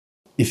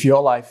If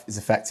your life is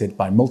affected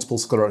by multiple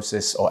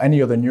sclerosis or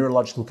any other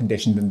neurological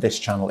condition, then this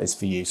channel is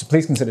for you. So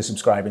please consider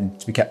subscribing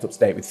to be kept up to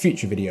date with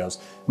future videos.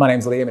 My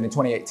name's Liam, and in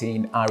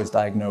 2018, I was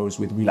diagnosed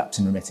with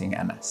relapsing remitting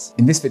MS.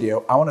 In this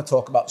video, I want to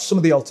talk about some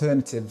of the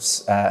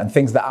alternatives and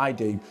things that I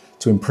do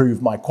to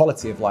improve my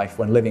quality of life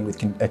when living with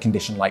a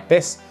condition like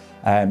this.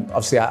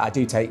 Obviously, I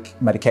do take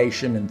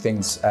medication and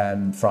things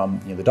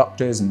from the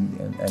doctors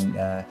and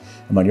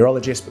my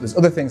neurologist, but there's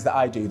other things that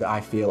I do that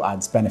I feel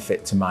adds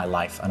benefit to my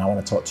life, and I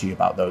want to talk to you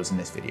about those in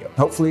this video.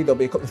 Hopefully, there'll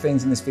be a couple of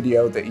things in this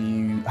video that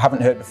you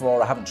haven't heard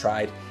before or haven't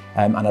tried,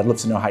 and I'd love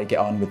to know how you get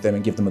on with them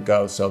and give them a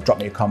go. So drop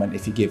me a comment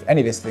if you give any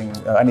of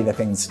the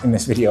things in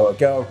this video a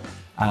go,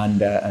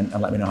 and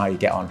let me know how you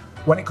get on.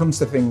 When it comes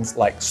to things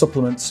like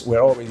supplements,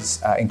 we're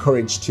always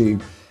encouraged to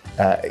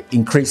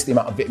increase the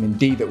amount of vitamin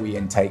D that we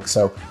intake.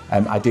 So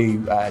I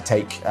do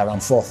take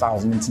around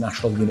 4,000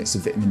 international units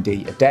of vitamin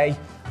D a day.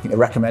 I think the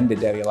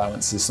recommended daily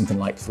allowance is something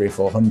like 300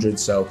 or 400,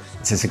 so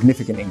it's a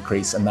significant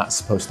increase, and that's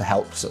supposed to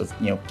help sort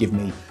of give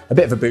me a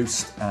bit of a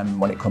boost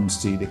when it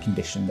comes to the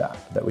condition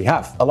that we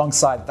have.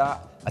 Alongside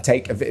that, I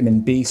take a vitamin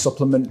B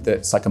supplement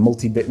that's like a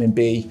multivitamin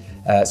B.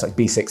 It's like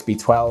B6,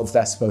 B12.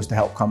 They're supposed to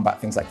help combat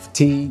things like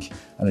fatigue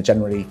and are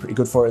generally pretty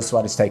good for us. So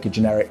I just take a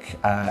generic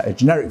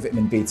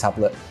vitamin B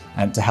tablet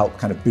to help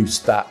kind of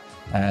boost that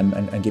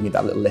and give me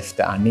that little lift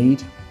that I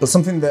need. But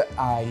something that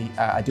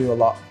I do a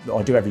lot,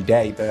 or do every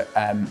day,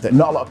 that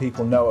not a lot of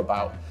people know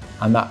about,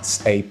 and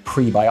that's a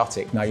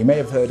prebiotic. Now, you may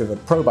have heard of a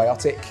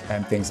probiotic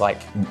and things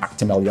like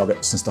Actimel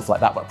yogurts and stuff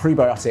like that, but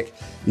prebiotic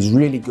is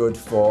really good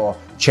for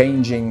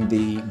changing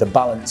the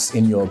balance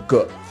in your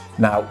gut.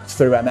 Now,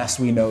 through MS,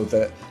 we know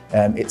that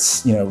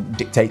it's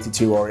dictated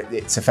to, or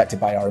it's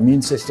affected by our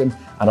immune system,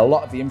 and a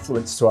lot of the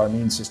influence to our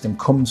immune system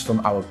comes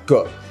from our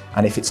gut.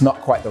 And if it's not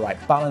quite the right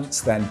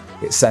balance, then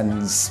it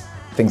sends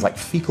things like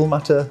fecal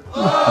matter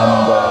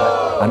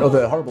and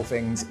other horrible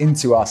things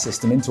into our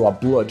system, into our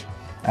blood,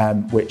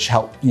 which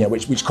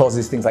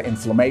causes things like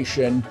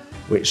inflammation,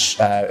 which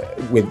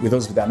with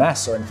us with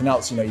MS or anything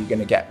else, you're going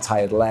to get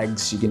tired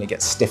legs, you're going to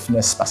get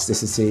stiffness,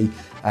 spasticity,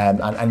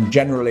 and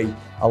generally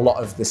a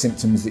lot of the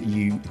symptoms that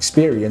you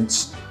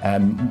experience,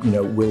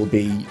 will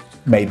be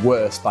made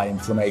worse by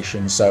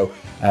inflammation. So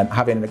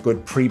having a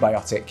good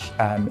prebiotic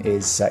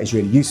is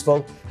really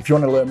useful. If you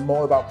want to learn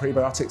more about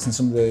prebiotics and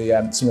some of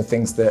the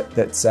things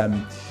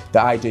that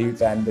I do,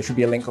 then there should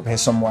be a link up here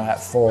somewhere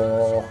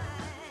for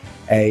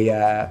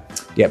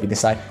be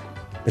this side.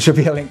 There should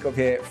be a link up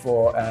here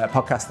for a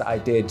podcast that I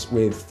did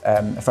with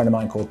a friend of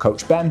mine called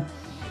Coach Ben.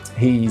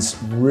 He's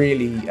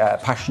really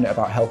passionate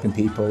about helping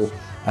people,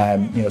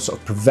 sort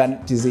of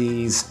prevent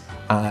disease,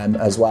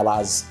 as well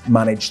as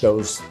manage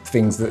those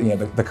things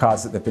that the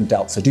cards that they've been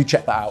dealt. So do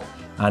check that out.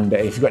 And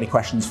if you've got any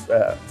questions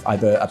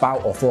either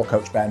about or for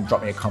Coach Ben,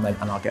 drop me a comment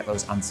and I'll get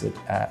those answered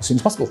as soon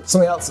as possible.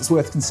 Something else that's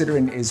worth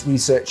considering is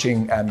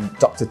researching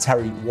Dr.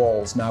 Terry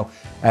Walls. Now,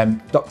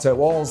 Dr.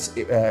 Walls,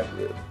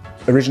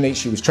 originally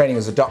she was training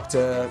as a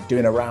doctor,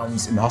 doing her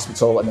rounds in the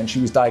hospital, and then she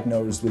was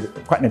diagnosed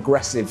with quite an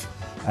aggressive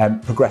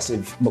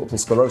progressive multiple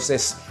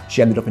sclerosis.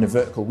 She ended up in a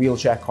vertical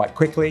wheelchair quite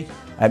quickly.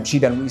 She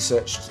then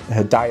researched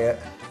her diet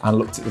and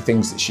looked at the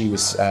things that she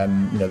was,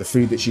 the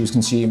food that she was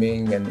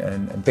consuming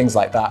and things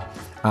like that,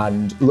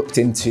 and looked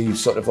into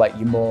sort of like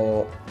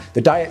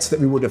the diets that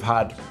we would have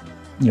had,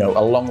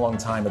 a long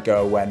time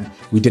ago when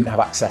we didn't have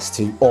access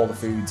to all the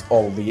foods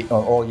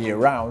all year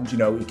round.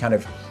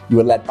 You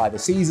were led by the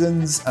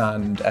seasons,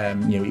 and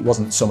it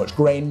wasn't so much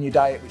grain in your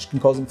diet, which can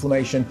cause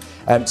inflammation.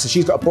 So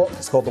she's got a book.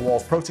 It's called the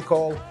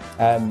Protocal.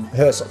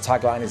 Her sort of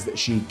tagline is that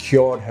she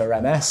cured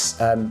her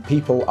MS.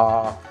 People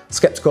are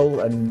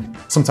skeptical and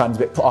sometimes a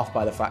bit put off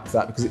by the fact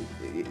that because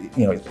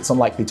it's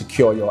unlikely to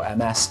cure your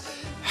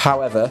MS.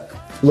 However,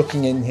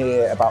 looking in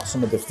here about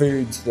some of the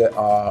foods that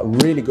are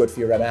really good for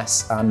your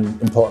MS,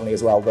 and importantly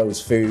as well, those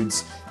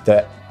foods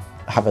that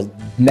have a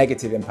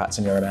negative impact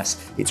on your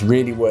MS, it's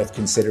really worth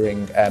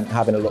considering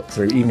having a look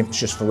through, even if it's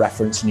just for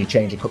reference and you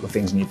change a couple of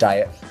things in your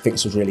diet. I think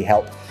this would really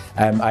help.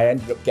 I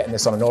ended up getting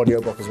this on an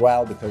audiobook as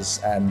well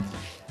because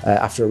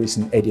after a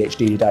recent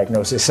ADHD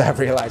diagnosis, I've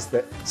realised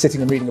that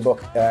sitting and reading a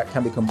book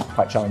can become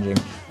quite challenging.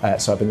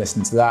 So I've been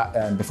listening to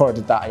that. Before I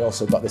did that, I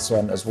also got this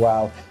one as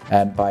well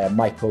by a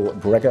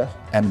Greger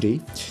M.D,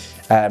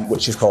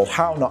 which is called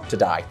How Not to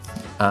Die.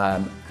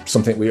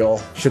 Something we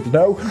all should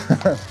know.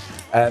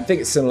 I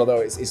think it's similar though.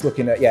 It's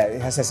looking at,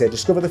 as I say,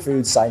 discover the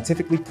foods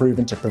scientifically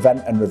proven to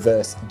prevent and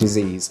reverse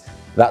disease.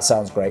 That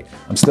sounds great.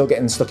 I'm still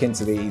getting stuck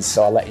into these,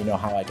 so I'll let you know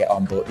how I get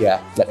on, but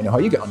let me know how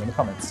you get on in the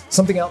comments.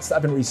 Something else that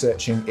I've been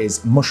researching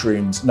is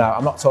mushrooms. Now,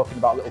 I'm not talking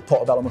about little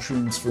portobello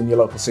mushrooms from your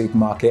local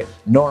supermarket,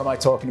 nor am I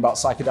talking about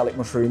psychedelic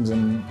mushrooms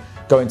and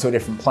going to a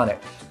different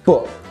planet.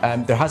 But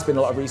there has been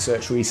a lot of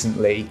research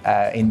recently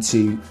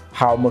into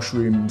how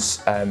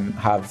mushrooms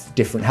have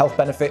different health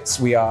benefits.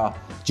 We are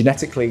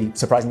genetically,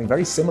 surprisingly,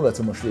 very similar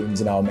to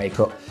mushrooms in our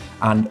makeup,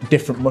 and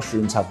different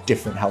mushrooms have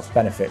different health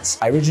benefits.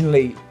 I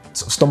originally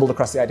stumbled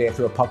across the idea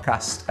through a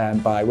podcast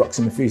by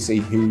Roxy Mafusi,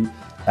 who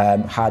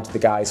had the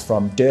guys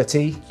from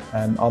Dirty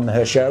on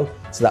her show.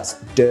 So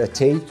that's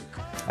Dirty.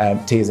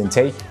 Tea as in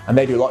tea, and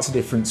they do lots of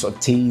different sort of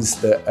teas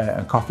that,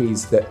 and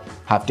coffees that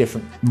have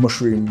different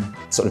mushroom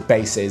sort of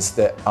bases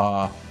that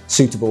are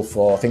suitable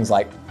for things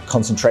like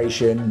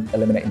concentration,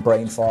 eliminating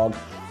brain fog,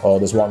 or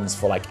there's ones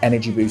for like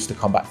energy boost to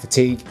combat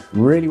fatigue.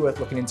 Really worth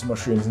looking into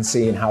mushrooms and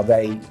seeing how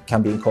they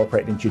can be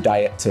incorporated into your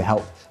diet to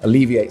help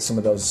alleviate some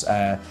of those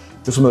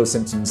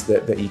symptoms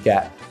that you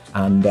get.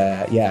 And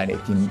yeah, and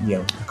it can, you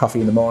know,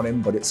 coffee in the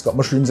morning, but it's got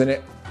mushrooms in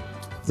it.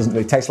 Doesn't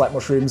really taste like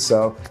mushrooms,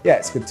 so yeah,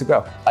 it's good to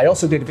go. I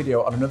also did a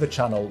video on another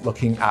channel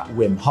looking at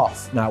Wim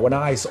Hof. Now, when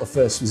I sort of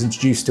first was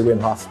introduced to Wim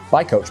Hof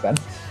by Coach Ben,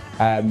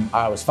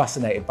 I was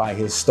fascinated by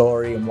his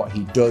story and what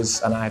he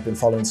does, and I've been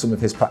following some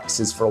of his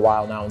practices for a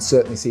while now and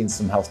certainly seen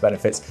some health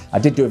benefits. I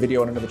did do a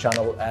video on another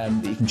channel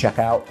that you can check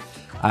out.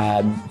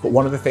 But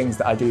one of the things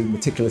that I do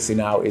meticulously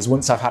now is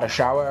once I've had a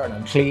shower and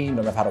I'm clean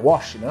and I've had a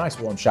wash in a nice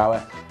warm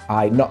shower,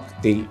 I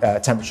knock the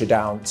temperature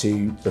down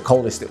to the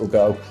coldest it will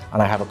go,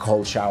 and I have a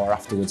cold shower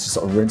afterwards to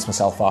sort of rinse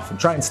myself off and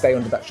try and stay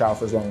under that shower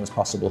for as long as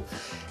possible.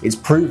 It's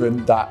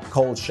proven that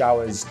cold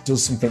showers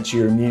does something to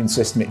your immune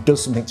system, it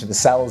does something to the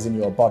cells in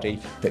your body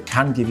that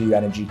can give you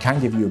energy,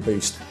 can give you a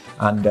boost.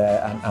 And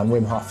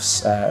Wim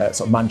Hof's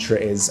sort of mantra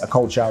is a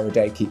cold shower a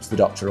day keeps the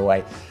doctor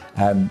away.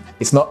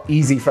 It's not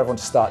easy for everyone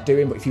to start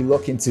doing, but if you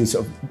look into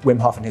sort of Wim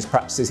Hof and his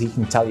practices, he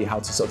can tell you how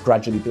to sort of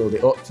gradually build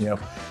it up, you know,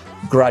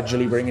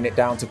 gradually bringing it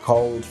down to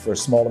cold for a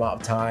small amount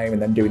of time and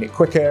then doing it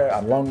quicker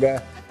and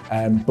longer.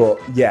 But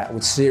yeah, I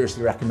would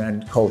seriously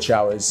recommend cold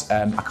showers.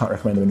 I can't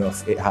recommend them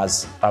enough. It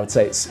has, I would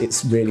say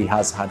it's really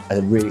has had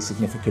a really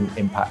significant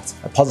impact,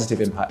 a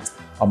positive impact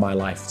on my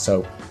life.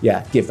 So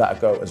yeah, give that a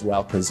go as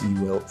well, because you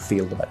will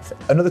feel the benefit.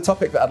 Another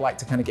topic that I'd like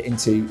to kind of get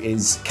into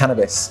is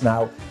cannabis.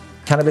 Now,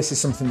 cannabis is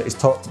something that is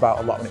talked about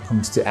a lot when it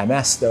comes to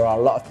MS. There are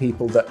a lot of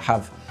people that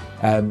have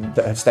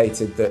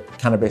stated that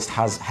cannabis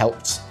has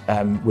helped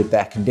with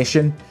their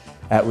condition.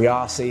 We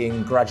are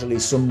seeing gradually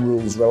some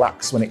rules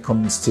relax when it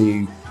comes to,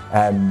 you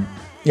know,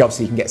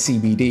 obviously you can get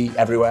CBD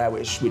everywhere,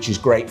 which is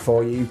great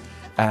for you.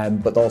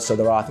 But also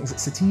there are things, is it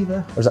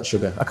sativa or is that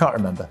sugar? I can't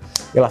remember.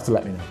 You'll have to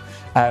let me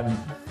know.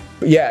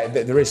 But yeah,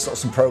 there is sort of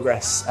some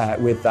progress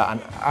with that,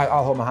 and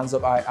I'll hold my hands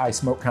up. I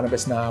smoke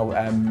cannabis now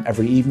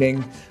every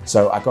evening,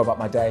 so I go about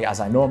my day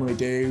as I normally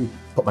do,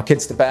 put my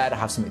kids to bed, I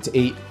have something to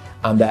eat,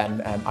 and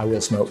then I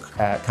will smoke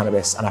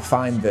cannabis. And I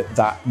find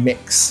that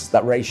mix,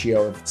 that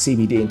ratio of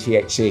CBD and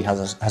THC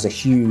has a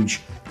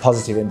huge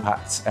positive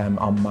impact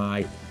on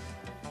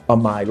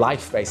my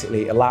life.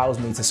 Basically, it allows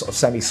me to sort of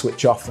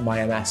semi-switch off from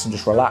my MS and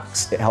just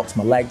relax. It helps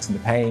my legs and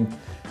the pain.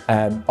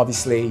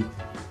 Obviously,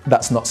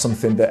 that's not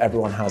something that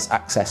everyone has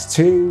access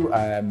to,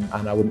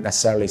 and I wouldn't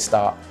necessarily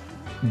start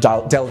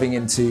delving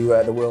into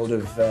the world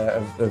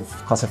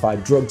of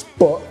classified drugs,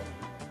 but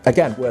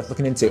again, worth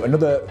looking into.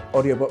 Another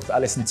audiobook that I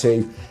listened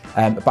to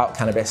about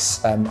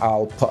cannabis,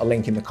 I'll put a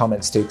link in the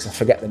comments too, because I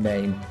forget the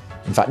name.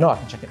 In fact, no, I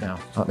can check it now.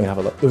 Let me have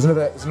a look. There's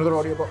another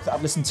audiobook that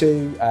I've listened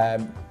to,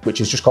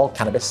 which is just called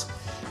Cannabis,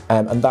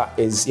 and that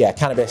is, yeah,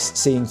 Cannabis,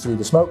 Seeing Through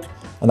the Smoke,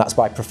 and that's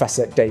by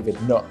Professor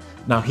David Nutt.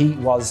 Now, he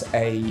was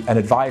an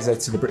advisor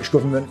to the British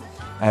government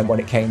when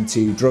it came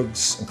to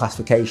drugs and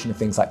classification and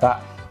things like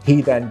that.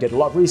 He then did a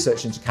lot of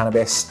research into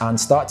cannabis and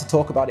started to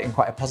talk about it in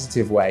quite a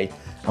positive way,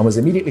 and was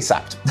immediately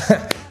sacked,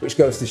 which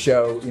goes to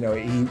show, you know,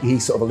 he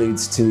sort of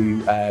alludes to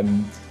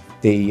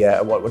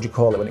what do you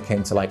call it when it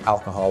came to like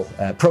alcohol?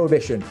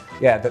 Prohibition.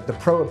 Yeah, the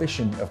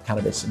prohibition of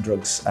cannabis and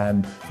drugs.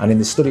 And in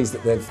the studies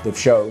that they've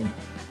shown,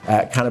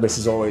 cannabis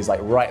is always like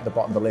right at the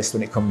bottom of the list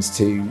when it comes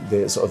to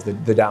the sort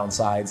of the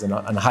downsides,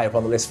 and high up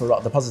on the list for a lot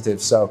of the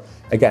positives. So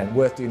again,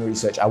 worth doing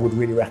research. I would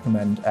really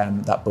recommend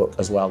that book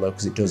as well, though,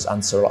 because it does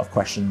answer a lot of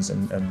questions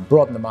and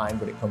broaden the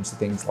mind when it comes to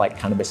things like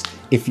cannabis.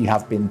 If you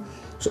have been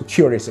sort of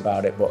curious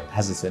about it but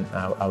hesitant,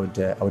 I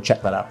would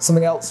check that out.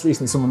 Something else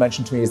recently someone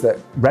mentioned to me is that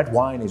red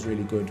wine is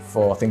really good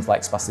for things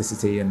like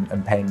spasticity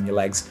and pain in your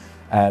legs.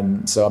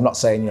 So I'm not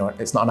saying, you know,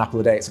 it's not an apple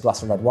a day, it's a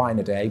glass of red wine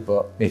a day,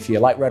 but if you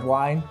like red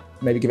wine,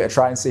 maybe give it a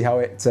try and see how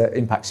it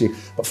impacts you.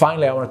 But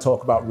finally, I want to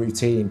talk about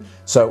routine.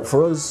 So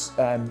for us,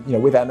 you know,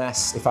 with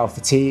MS, if our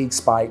fatigue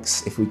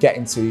spikes, if we get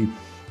into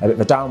a bit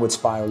of a downward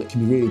spiral, it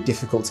can be really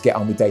difficult to get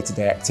on with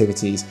day-to-day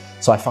activities.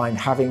 So I find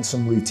having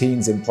some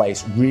routines in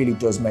place really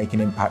does make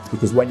an impact,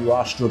 because when you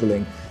are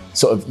struggling,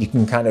 sort of you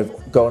can kind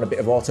of go on a bit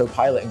of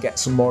autopilot and get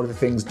some more of the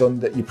things done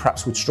that you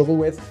perhaps would struggle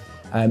with.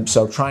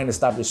 So try and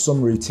establish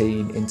some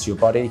routine into your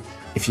body.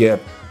 If you're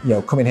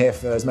coming here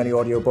for as many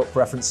audiobook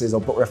references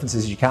or book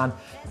references as you can,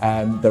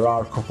 there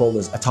are a couple.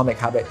 There's Atomic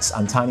Habits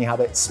and Tiny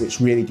Habits, which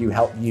really do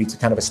help you to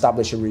kind of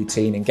establish a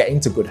routine and get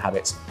into good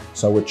habits.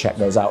 So I would check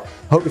those out.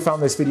 Hope you found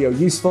this video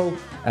useful.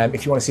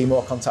 If you want to see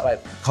more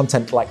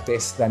content like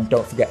this, then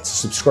don't forget to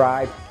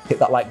subscribe. Hit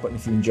that like button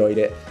if you enjoyed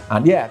it.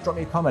 And yeah, drop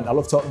me a comment. I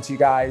love talking to you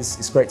guys.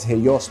 It's great to hear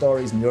your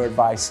stories and your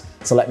advice.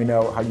 So let me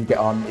know how you get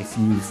on if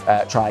you've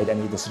tried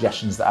any of the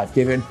suggestions that I've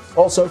given.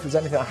 Also, if there's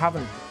anything I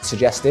haven't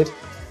suggested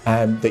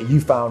that you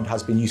found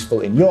has been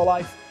useful in your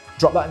life,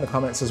 drop that in the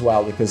comments as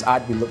well, because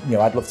I'd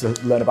love to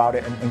learn about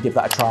it and give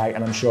that a try.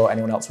 And I'm sure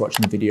anyone else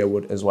watching the video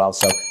would as well.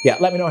 So yeah,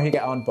 let me know how you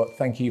get on. But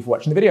thank you for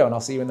watching the video, and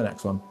I'll see you in the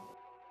next one.